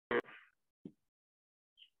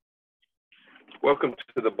Welcome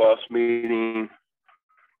to the Boss Meeting.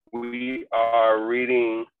 We are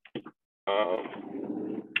reading,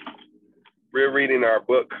 we're reading our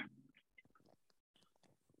book,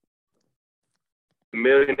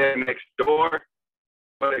 Millionaire Next Door.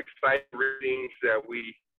 What exciting readings that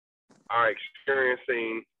we are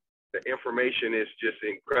experiencing. The information is just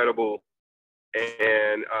incredible,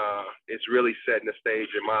 and it's really setting the stage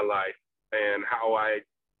in my life and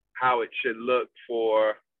how it should look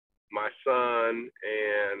for my son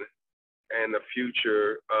and the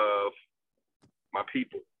future of my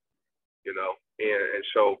people, you know, and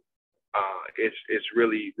so it's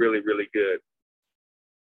really, really, really good.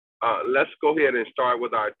 Let's go ahead and start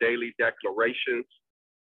with our daily declarations.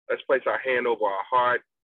 Let's place our hand over our heart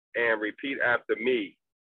and repeat after me.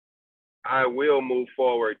 I will move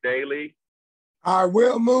forward daily. I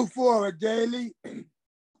will move forward daily.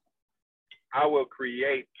 I will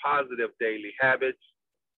create positive daily habits.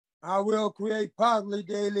 I will create positive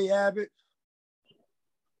daily habits.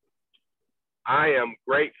 I am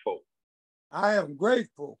grateful. I am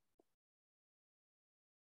grateful.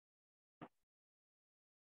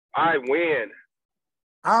 I win.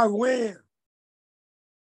 I win.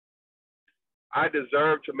 I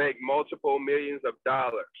deserve to make multiple millions of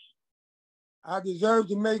dollars. I deserve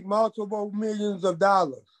to make multiple millions of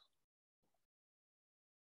dollars.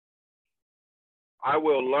 I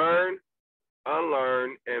will learn,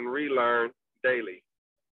 unlearn, and relearn daily.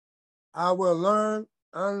 I will learn,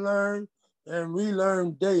 unlearn, and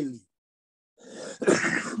relearn daily.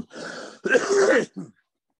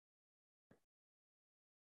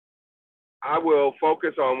 I will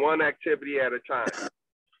focus on one activity at a time.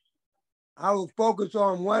 I will focus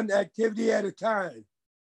on one activity at a time.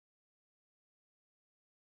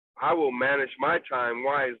 I will manage my time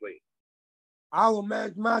wisely. I will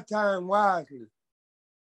manage my time wisely.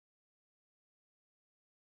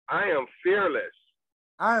 I am fearless.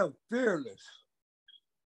 I am fearless.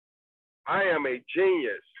 I am a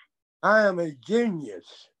genius. I am a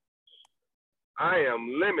genius. I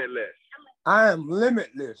am limitless. I am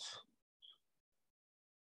limitless.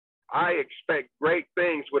 I expect great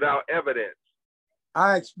things without evidence.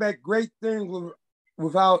 I expect great things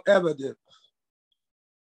without evidence.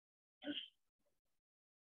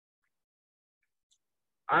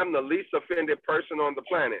 I'm the least offended person on the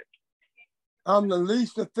planet. I'm the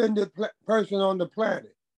least offended person on the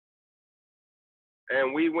planet.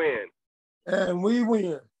 And we win. And we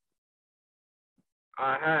win.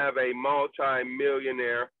 I have a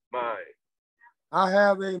multi-millionaire mind. I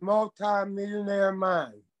have a multi-millionaire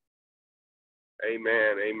mind.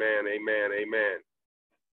 Amen, amen, amen, amen.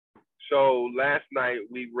 So last night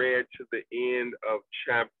we read to the end of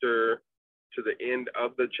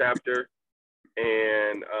the chapter.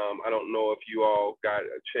 And I don't know if you all got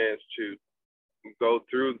a chance to go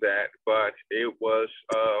through that, but it was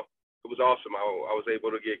awesome. I was able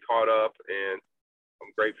to get caught up, and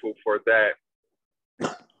I'm grateful for that.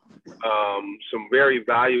 Some very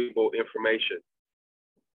valuable information.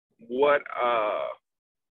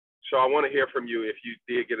 So I want to hear from you if you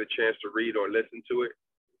did get a chance to read or listen to it.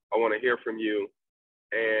 I want to hear from you,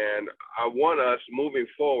 and I want us moving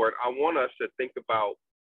forward. I want us to think about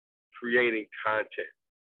creating content.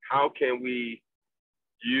 How can we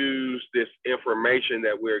use this information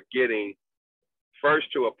that we're getting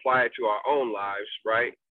first to apply it to our own lives,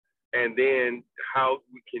 right? And then how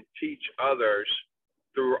we can teach others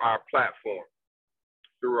through our platform,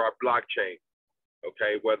 through our blockchain,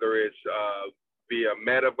 okay? Whether it's via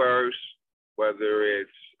metaverse, whether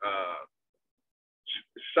it's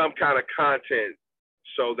some kind of content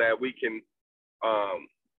so that we can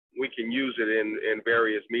use it in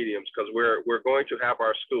various mediums, because we're going to have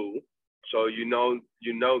our school, so you know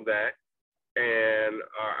that, and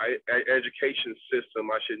our education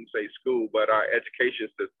system, I shouldn't say school, but our education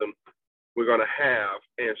system we're going to have,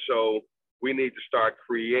 and so we need to start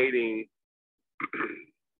creating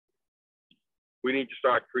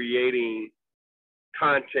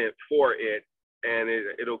content for it, and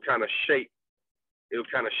it'll kind of shape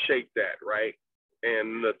that, right?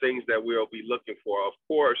 And the things that we'll be looking for. Of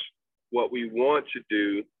course, what we want to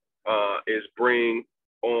do is bring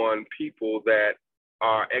on people that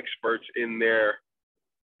are experts in their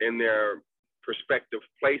prospective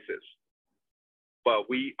places. But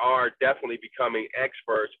we are definitely becoming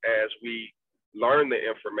experts as we learn the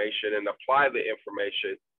information and apply the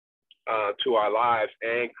information to our lives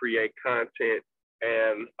and create content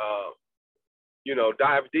and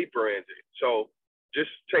dive deeper into it. So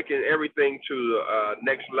just taking everything to the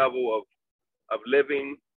next level of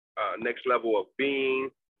living, next level of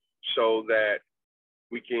being, so that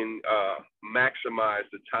we can maximize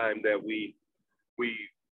the time that we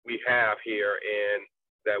we have here, and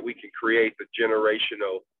that we can create the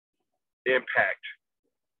generational impact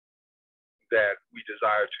that we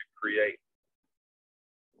desire to create.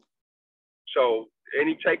 So,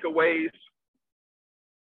 any takeaways?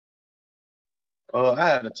 I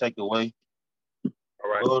had a takeaway. All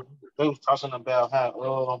right. They was talking about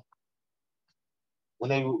how when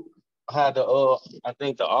they had I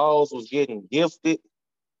think the Alls was getting gifted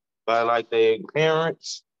by like their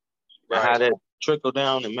parents, Right. and how that trickled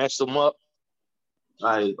down and messed them up.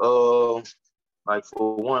 Like for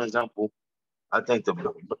one example, I think the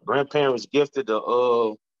grandparents gifted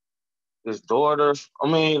his daughter.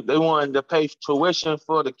 I mean, they wanted to pay tuition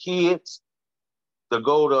for the kids to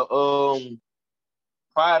go to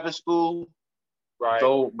private school. Right.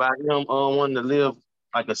 So by them wanting to live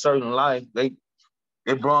like a certain life, they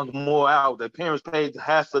brought more out. The parents paid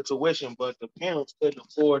half the tuition, but the parents couldn't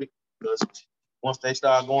afford it because once they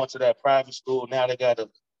start going to that private school, now they got to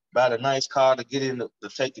buy a nice car to get in to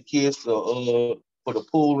take the kids to for the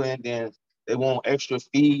pool, and then they want extra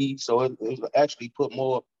fees. So it actually put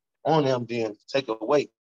more on them than take away.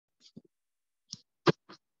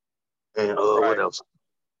 And Right. what else?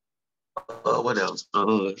 What else?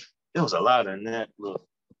 There was a lot in that. Look,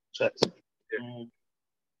 check. Yeah.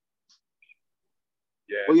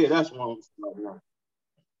 Yeah. Well, yeah, that's one.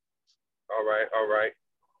 All right.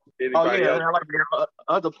 Anybody Oh yeah, else? and I like the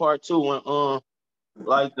other part too when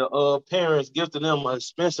like the parents gifted them an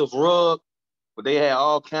expensive rug, but they had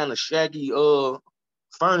all kind of shaggy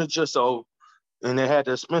furniture. So and they had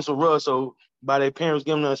the expensive rug. So by their parents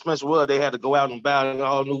giving them the expensive rug, they had to go out and buy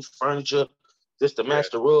all new furniture just to match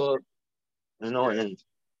the rug. You know, and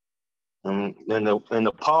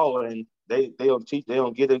the power, and they don't teach, they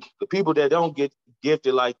don't get it. The people that don't get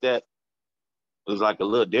gifted like that is like a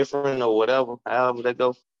little different or whatever, however they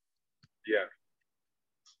go. Yeah.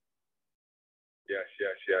 Yes.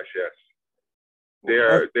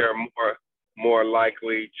 They're more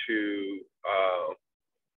likely to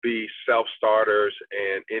be self-starters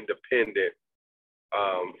and independent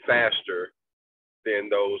faster than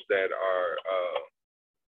those that are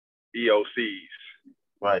EOCs.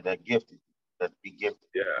 Right, that be gifted.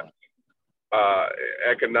 Yeah.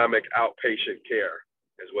 Economic outpatient care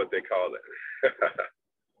is what they call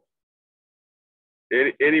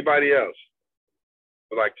it. Anybody else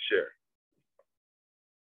would like to share?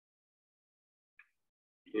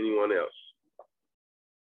 Anyone else?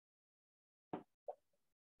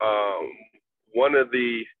 One of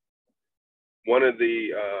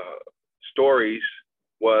the stories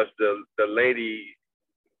was the lady,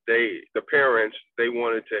 the parents, they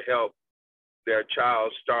wanted to help their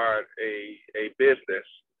child start a business,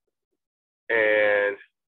 and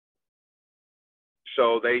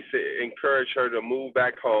so they encouraged her to move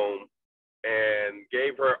back home and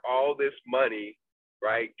gave her all this money,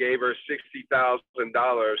 right? Gave her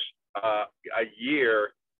 $60,000 a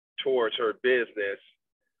year towards her business.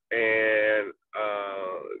 And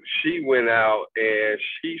she went out and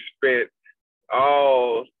she spent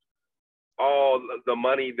all the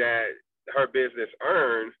money that her business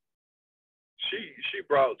earned. She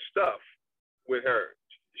brought stuff with her.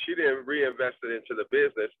 She didn't reinvest it into the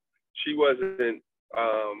business. She wasn't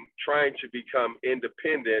trying to become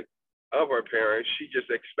independent of her parents. She just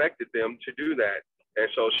expected them to do that. And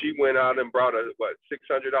so she went out and brought a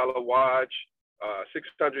 $600 watch,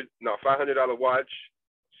 $500 watch,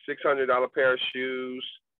 $600 pair of shoes,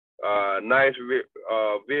 nice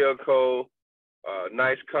vehicle,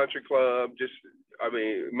 nice country club,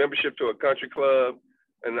 membership to a country club,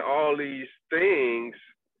 and all these things.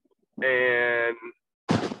 And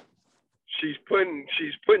she's putting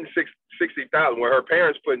 $60,000, where her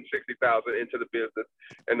parents putting $60,000 into the business,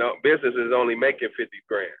 and the business is only making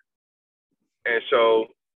 $50,000. And so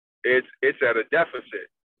it's at a deficit,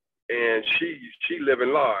 and she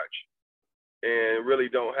living large, and really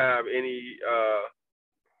don't have any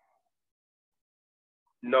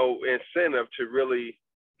no incentive to really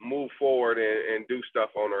move forward and do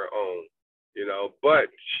stuff on her own, but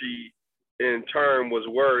she in turn was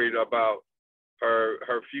worried about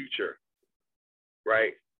her future,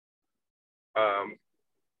 right?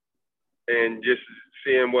 And just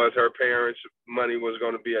seeing was her parents' money was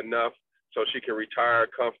going to be enough so she can retire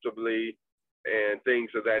comfortably and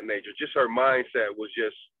things of that nature. Just her mindset was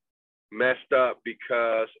just messed up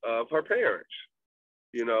because of her parents.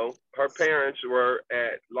 Her parents were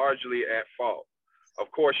largely at fault. Of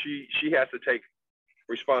course, she has to take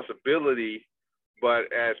responsibility, but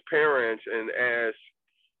as parents and as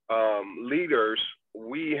leaders,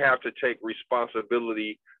 we have to take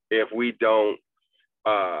responsibility if we don't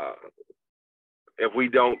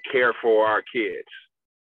care for our kids,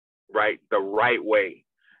 right, the right way.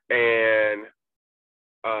 And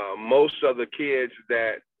most of the kids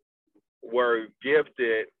that were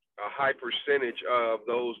gifted, a high percentage of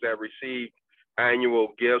those that received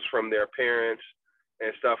annual gifts from their parents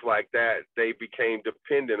and stuff like that, they became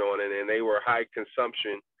dependent on it, and they were high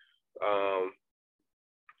consumption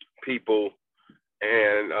people.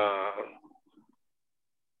 And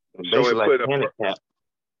so it put a handicap.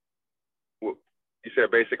 You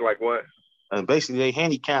said basic like what? Basically, they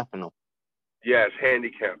handicapping them. Yes,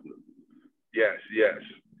 handicapping them. Yes, yes.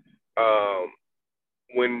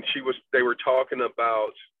 When they were talking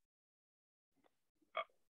about,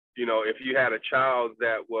 you know, if you had a child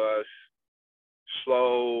that was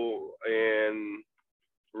slow in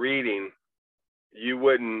reading, you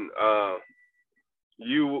wouldn't,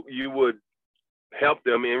 you would help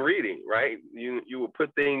them in reading, right? You would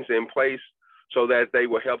put things in place so that they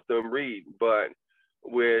will help them read. But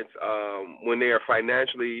with when they are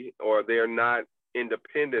financially or they're not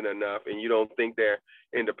independent enough, and you don't think they're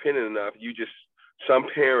independent enough, some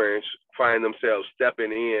parents find themselves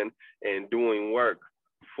stepping in and doing work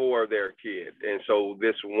for their kid. And so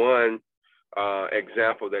this one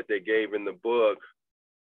example that they gave in the book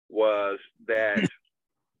was that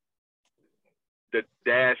the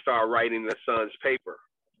dad started writing the son's paper.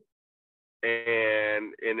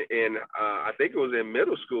 And in I think it was in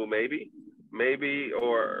middle school, maybe,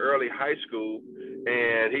 or early high school.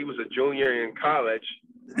 And he was a junior in college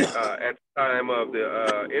at the time of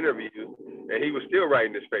the interview, and he was still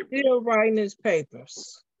writing his papers. Still writing his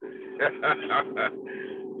papers. You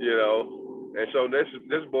know, and so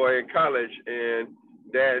this boy in college, and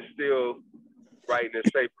dad's still writing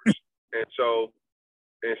his papers. And so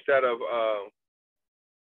instead of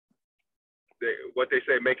what they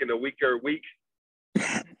say, making the weaker weak,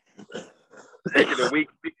 making the weak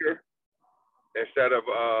weaker, instead of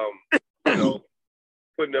you know,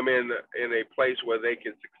 putting them in a place where they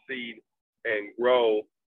can succeed and grow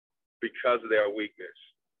because of their weakness.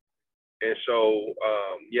 And so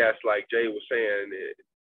yes, like Jay was saying,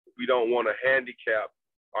 we don't want to handicap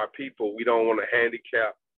our people. We don't want to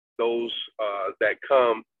handicap those that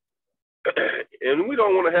come, and we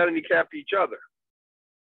don't want to handicap each other.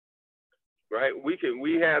 Right?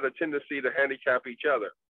 We have a tendency to handicap each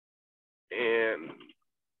other, and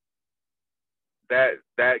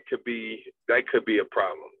that could be a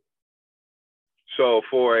problem. So,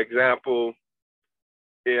 for example,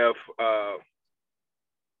 if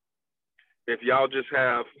y'all just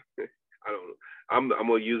have, I don't know, I'm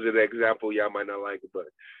gonna use an example. Y'all might not like it,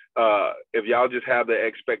 but if y'all just have the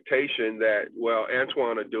expectation that, well,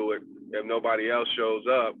 Antoine will do it if nobody else shows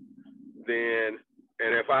up, then.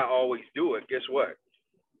 And if I always do it, guess what?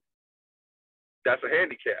 That's a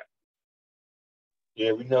handicap.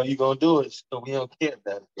 Yeah, we know you're gonna do it, so we don't care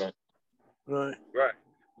about it. Right. Right.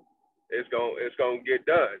 It's gonna get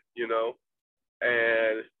done, you know,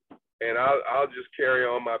 and I'll just carry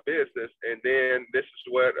on my business, and then this is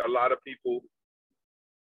what a lot of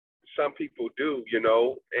some people do, you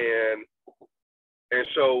know, and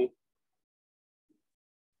so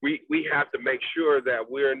we have to make sure that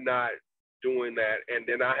we're not doing that. And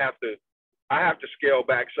then I have to scale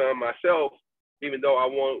back some myself, even though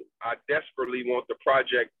I desperately want the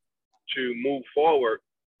project to move forward,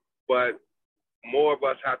 but more of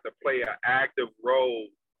us have to play an active role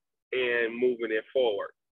in moving it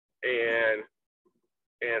forward and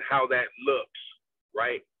how that looks,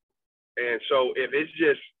 right? And so if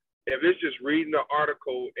it's just reading the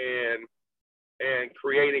article and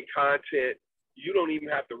creating content, you don't even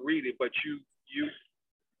have to read it, but you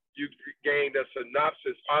gained a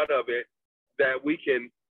synopsis out of it that we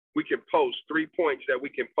can post 3 points that we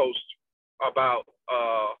can post about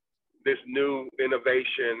this new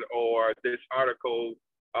innovation or this article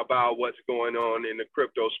about what's going on in the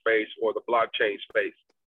crypto space or the blockchain space.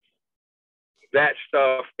 That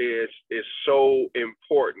stuff is so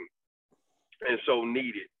important and so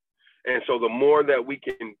needed. And so the more that we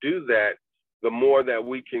can do that, the more that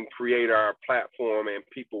we can create our platform, and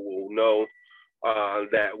people will know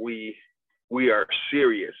that we are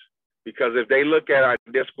serious. Because if they look at our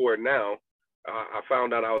Discord now, I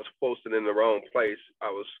found out I was posted in the wrong place.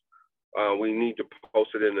 We need to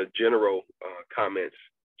post it in the general comments.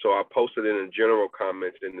 So I posted in the general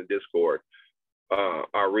comments in the Discord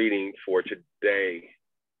our reading for today,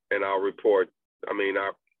 and I'll report.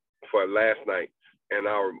 For last night, and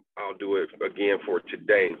I'll do it again for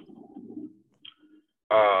today.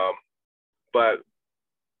 But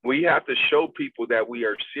we have to show people that we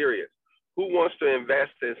are serious. Who wants to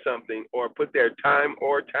invest in something or put their time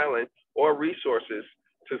or talent or resources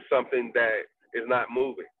to something that is not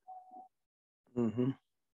moving? Mm-hmm.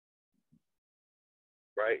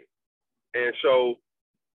 Right? And so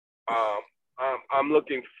I'm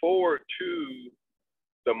looking forward to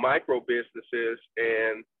the micro businesses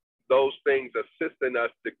and those things assisting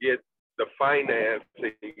us to get the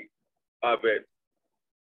financing of it,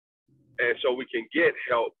 and so we can get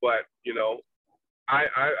help. But you know,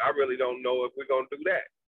 I really don't know if we're going to do that.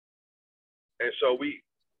 And so we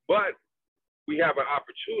have an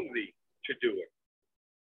opportunity to do it.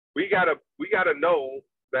 We gotta know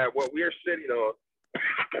that what we're sitting on,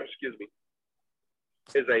 excuse me,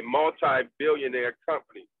 is a multi-billionaire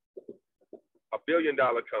company, a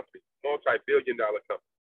billion-dollar company, multi-billion-dollar company.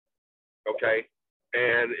 Okay,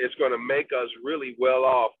 and it's going to make us really well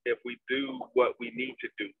off if we do what we need to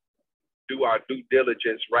do our due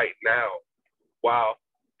diligence right now, while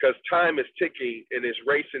because time is ticking and it's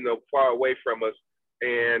racing far away from us,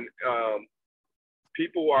 and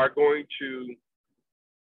people are going to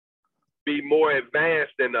be more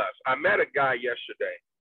advanced than us. I met a guy yesterday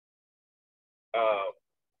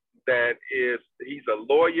he's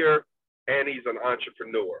a lawyer and he's an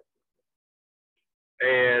entrepreneur.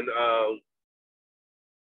 And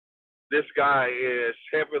this guy is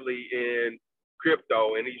heavily in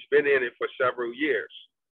crypto and he's been in it for several years.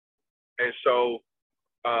 And so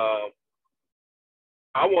I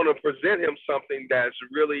want to present him something that's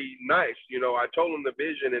really nice. You know, I told him the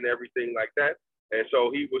vision and everything like that. And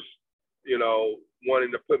so he was, you know,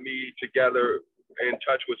 wanting to put me together in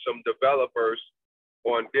touch with some developers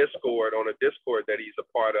on a Discord that he's a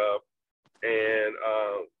part of. And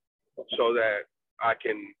so that I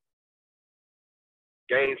can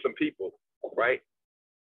gain some people, right?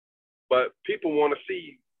 But people want to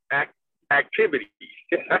see activity.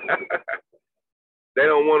 They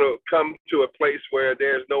don't want to come to a place where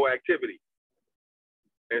there's no activity.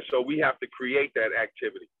 And so we have to create that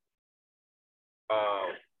activity.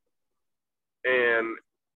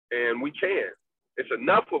 And we can. It's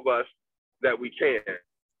enough of us that we can.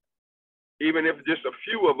 Even if just a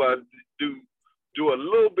few of us do a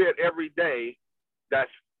little bit every day,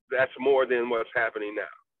 that's more than what's happening now.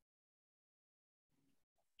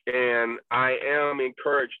 And I am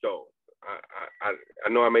encouraged, though. I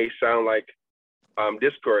know I may sound like I'm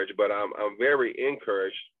discouraged, but I'm very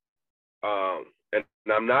encouraged, and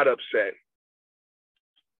I'm not upset.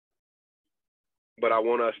 But I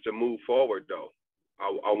want us to move forward, though.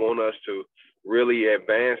 I want us to really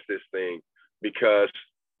advance this thing because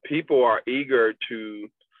people are eager to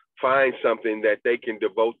find something that they can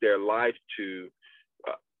devote their life to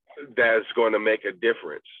that's going to make a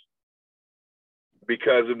difference.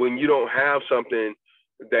 Because when you don't have something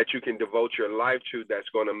that you can devote your life to that's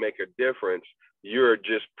going to make a difference, you're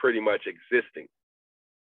just pretty much existing.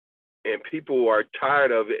 And people are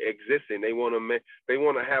tired of existing. They want to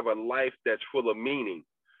have a life that's full of meaning.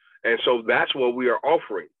 And so that's what we are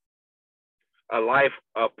offering, a life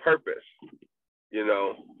of purpose. You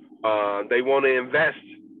know, they want to invest.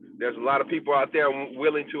 There's a lot of people out there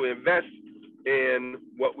willing to invest in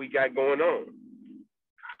what we got going on.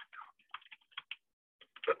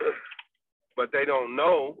 But they don't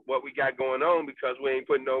know what we got going on because we ain't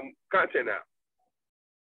putting no content out.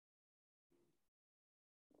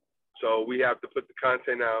 So we have to put the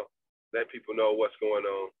content out, let people know what's going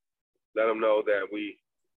on, let them know that we're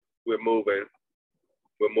moving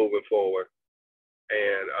forward.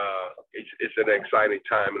 And it's an exciting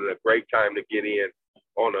time and a great time to get in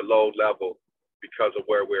on a low level because of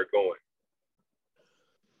where we're going.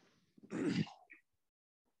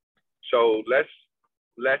 So let's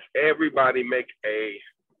everybody make a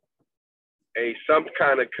some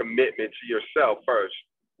kind of commitment to yourself first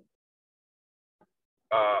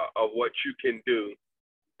of what you can do,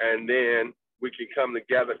 and then we can come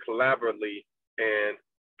together collaboratively and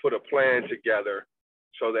put a plan together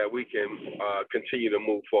so that we can continue to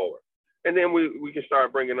move forward. And then we can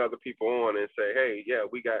start bringing other people on and say, hey, yeah,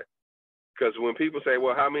 we got, because when people say,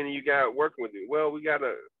 well, how many you got working with you? Well, we got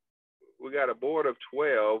a board of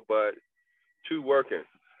 12, but 2 working.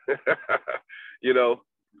 You know,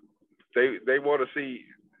 they want to see,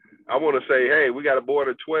 I want to say, hey, we got a board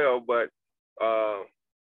of 12, but,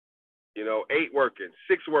 you know, 8 working,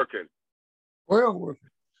 6 working. 12 working.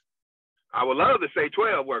 I would love to say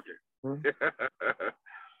 12 working.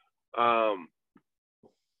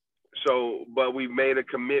 So, but we made a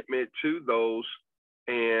commitment to those,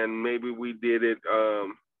 and maybe we did it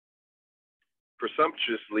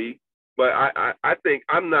presumptuously, but I think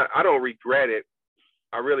I don't regret it.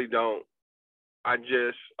 I really don't. I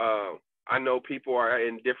just, I know people are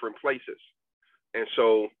in different places. And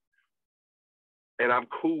so, and I'm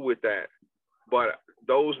cool with that. But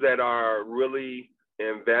those that are really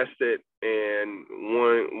invested and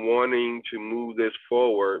wanting to move this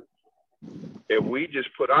forward, if we just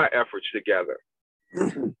put our efforts together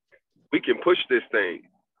we can push this thing.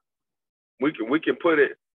 We can put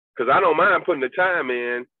it, because I don't mind putting the time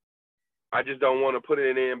in. I just don't want to put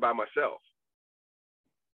it in by myself,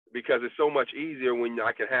 because it's so much easier when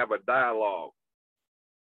I can have a dialogue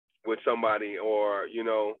with somebody, or, you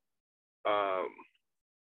know,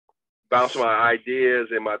 bounce my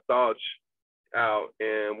ideas and my thoughts out,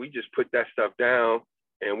 and we just put that stuff down,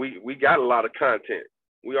 and we got a lot of content.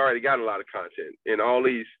 We already got a lot of content in all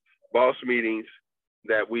these boss meetings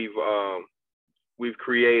that we've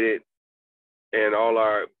created, and all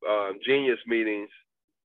our genius meetings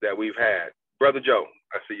that we've had. Brother Joe,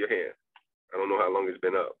 I see your hand. I don't know how long it's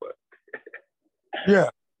been up, but Yeah.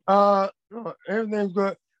 Everything's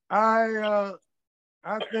good. I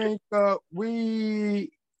think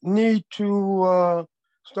we need to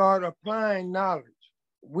start applying knowledge.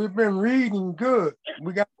 We've been reading good.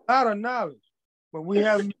 We got a lot of knowledge, but we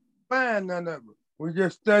haven't applied none of it. We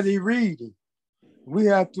just study reading. We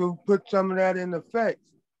have to put some of that in effect.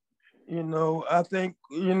 You know, I think,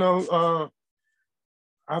 you know,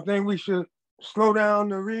 I think we should slow down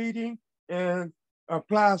the reading and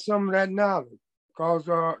apply some of that knowledge, because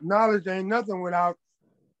knowledge ain't nothing without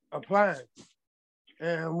applying.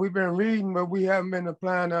 And we've been reading, but we haven't been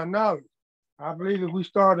applying our knowledge. I believe if we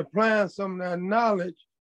start applying some of that knowledge,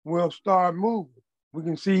 we'll start moving. We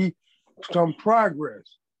can see some progress.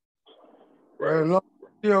 Right. As long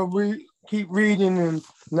as we keep reading and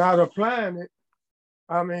not applying it,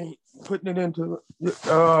 I mean, putting it into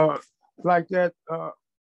like that,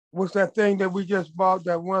 what's that thing that we just bought,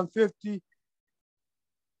 that 150?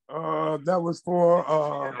 That was for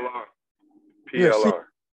PLR. Yeah,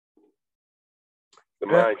 the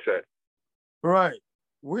mindset. Right.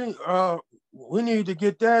 We need to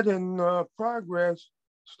get that in progress.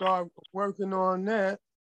 Start working on that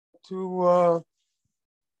to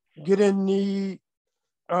get in the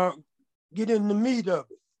meat of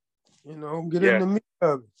it. You know, get in the meat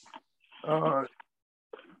of it.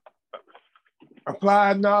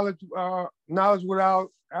 Applied knowledge, knowledge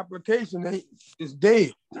without application is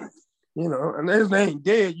dead. You know, and it ain't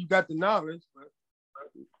dead. You got the knowledge, but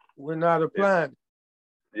we're not applying.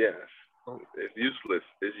 Yes, it's useless.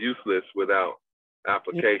 It's useless without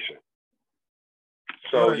application.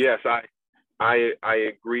 So right. Yes, I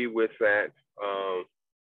agree with that.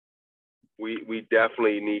 We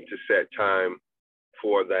definitely need to set time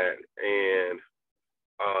for that, and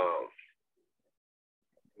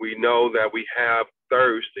we know that we have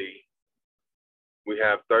Thursday. We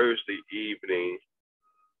have Thursday evening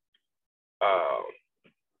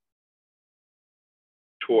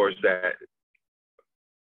towards that.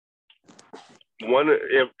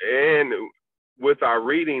 And with our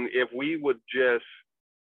reading, if we would just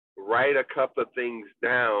write a couple of things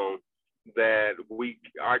down that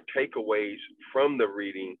our takeaways from the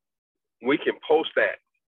reading, we can post that.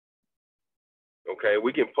 Okay,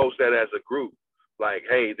 we can post that as a group. Like,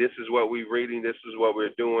 hey, this is what we're reading. This is what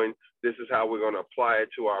we're doing. This is how we're going to apply it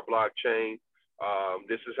to our blockchain.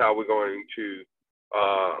 This is how we're going to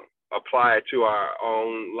apply it to our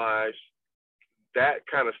own lives. That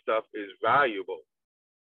kind of stuff is valuable,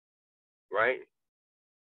 right?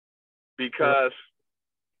 Because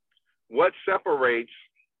what separates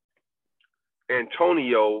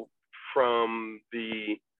Antonio from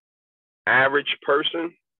the average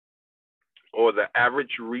person or the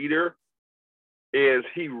average reader is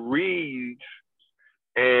he reads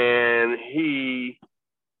and he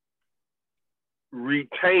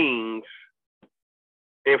retains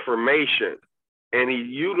information and he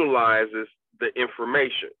utilizes the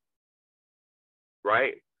information,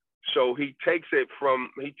 right? So he takes it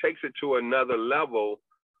to another level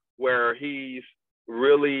where he's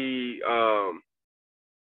really,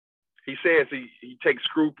 he says he takes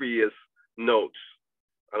scrupulous notes.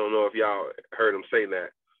 I don't know if y'all heard him say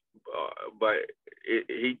that, but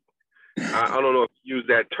I don't know if he used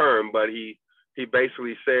that term, but he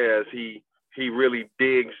basically says he really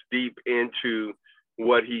digs deep into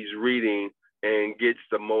what he's reading and gets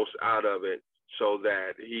the most out of it so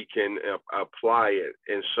that he can apply it.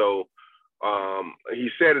 And so he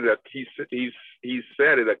said it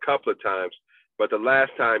a couple of times, but the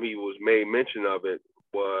last time he was made mention of it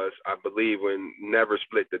was, I believe, when Never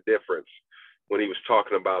Split the Difference, when he was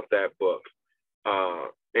talking about that book.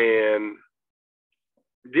 And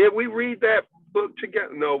did we read that book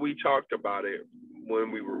together? No, we talked about it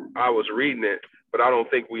when I was reading it, but I don't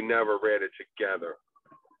think we never read it together.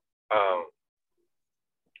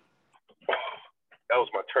 That was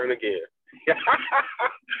my turn again.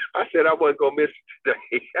 I said I wasn't gonna miss it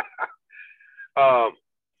today.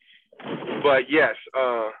 But yes.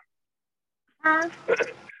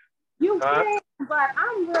 You can, but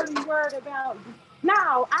I'm really worried about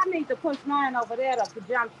No, I need to push mine over there to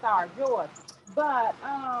jumpstart yours. But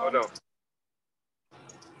Hold on.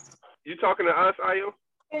 You talking to us, Ayo?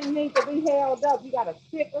 it needs to be held up. You got a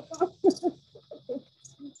stick or something?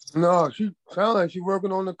 No, she sounds like she's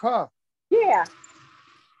working on the car. Yeah.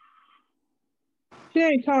 She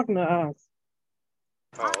ain't talking to us.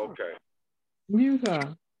 Oh, okay. Mute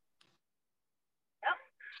her.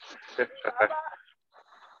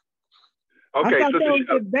 Okay, I thought Sister that was the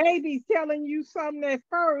Shelley. baby telling you something at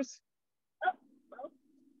first.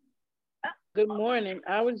 Good morning.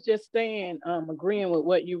 I was just saying, agreeing with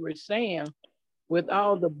what you were saying. With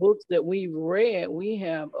all the books that we've read, we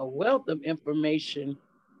have a wealth of information.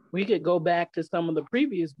 We could go back to some of the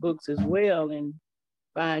previous books as well and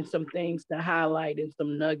find some things to highlight and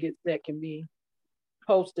some nuggets that can be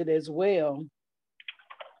posted as well.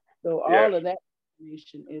 So all of that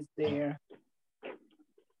information is there.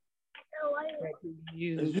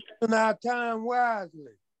 Using our time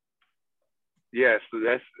wisely. Yes,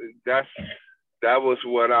 that was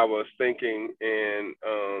what I was thinking, and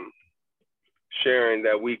sharing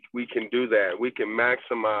that we can do that. We can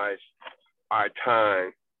maximize our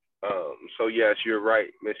time. So yes, you're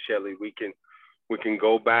right, Miss Shelley. We can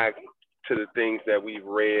go back to the things that we've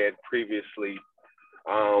read previously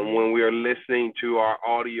when we are listening to our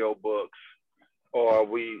audio books, or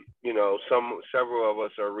several of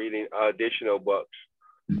us are reading additional books.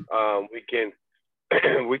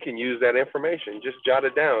 We can use that information. Just jot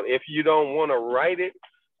it down. If you don't want to write it,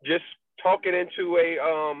 just talk it into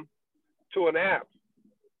to an app,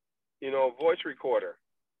 voice recorder.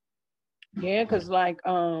 Yeah, because like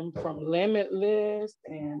from Limitless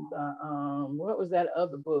and what was that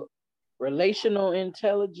other book? Relational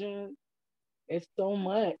Intelligence. It's so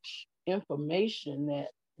much information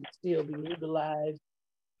that can still be utilized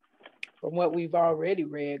from what we've already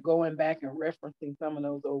read, going back and referencing some of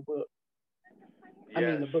those old books. Yes. I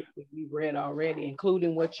mean, the books that we've read already,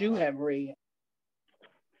 including what you have read.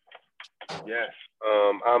 Yes.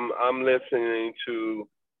 I'm listening to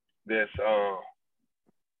this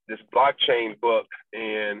blockchain book,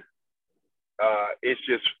 and it's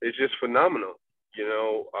just phenomenal,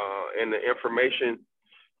 and the information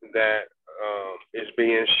that is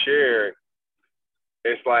being shared.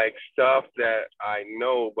 It's like stuff that I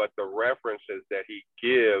know, but the references that he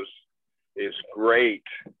gives is great,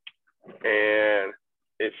 and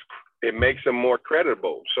it makes them more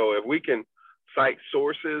credible. So if we can cite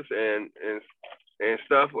sources and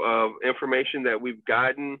stuff of information that we've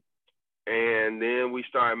gotten, and then we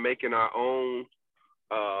start making our own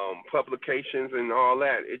publications and all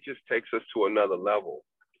that, it just takes us to another level.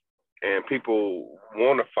 And people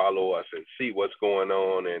want to follow us and see what's going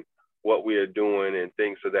on and what we are doing and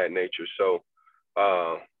things of that nature. So,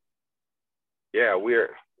 yeah,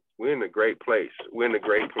 we're in a great place. We're in a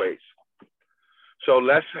great place. So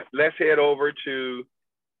let's head over to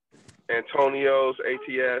Antonio's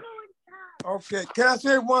ATS. Okay, can I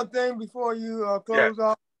say one thing before you close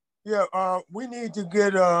off? Yeah, we need to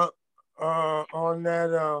get on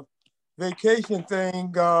that vacation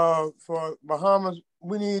thing for Bahamas.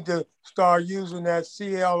 We need to start using that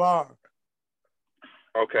CLR.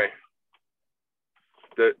 Okay.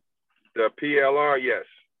 The PLR, yes.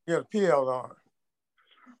 Yeah, PLR.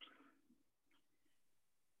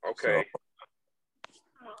 Okay.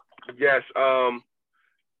 So, yes.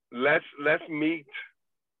 Let's meet.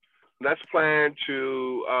 Let's plan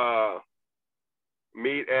to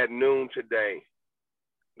meet at noon today.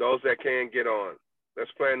 Those that can get on.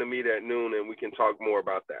 Let's plan to meet at noon, and we can talk more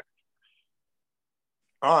about that.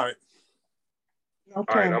 All right. Okay. All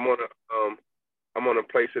right. I'm gonna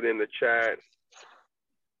place it in the chat.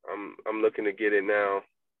 I'm looking to get it now,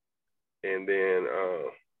 and then I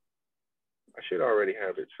should already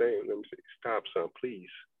have it saved. Let me see. Stop some, please.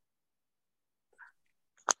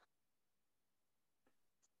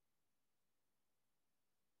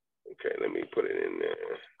 Okay, let me put it in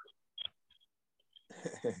there.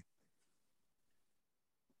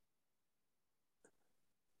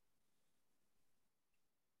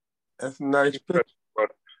 That's a nice picture.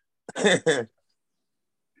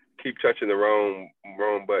 Keep touching the wrong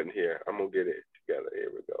button here. I'm gonna get it together.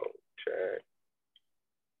 Here we go. Chat.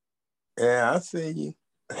 Yeah, I see you.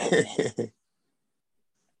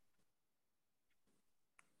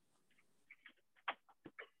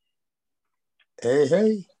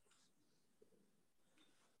 Hey.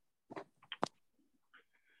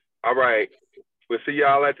 All right. We'll see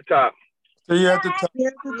y'all at the top. See you at the top. Yeah,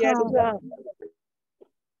 at the top.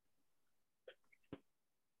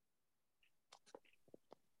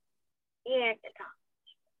 Yeah, at the top.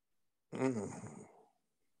 Bye.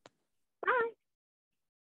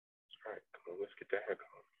 All right, come on, let's get the heck on.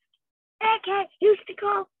 cat used to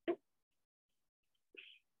call.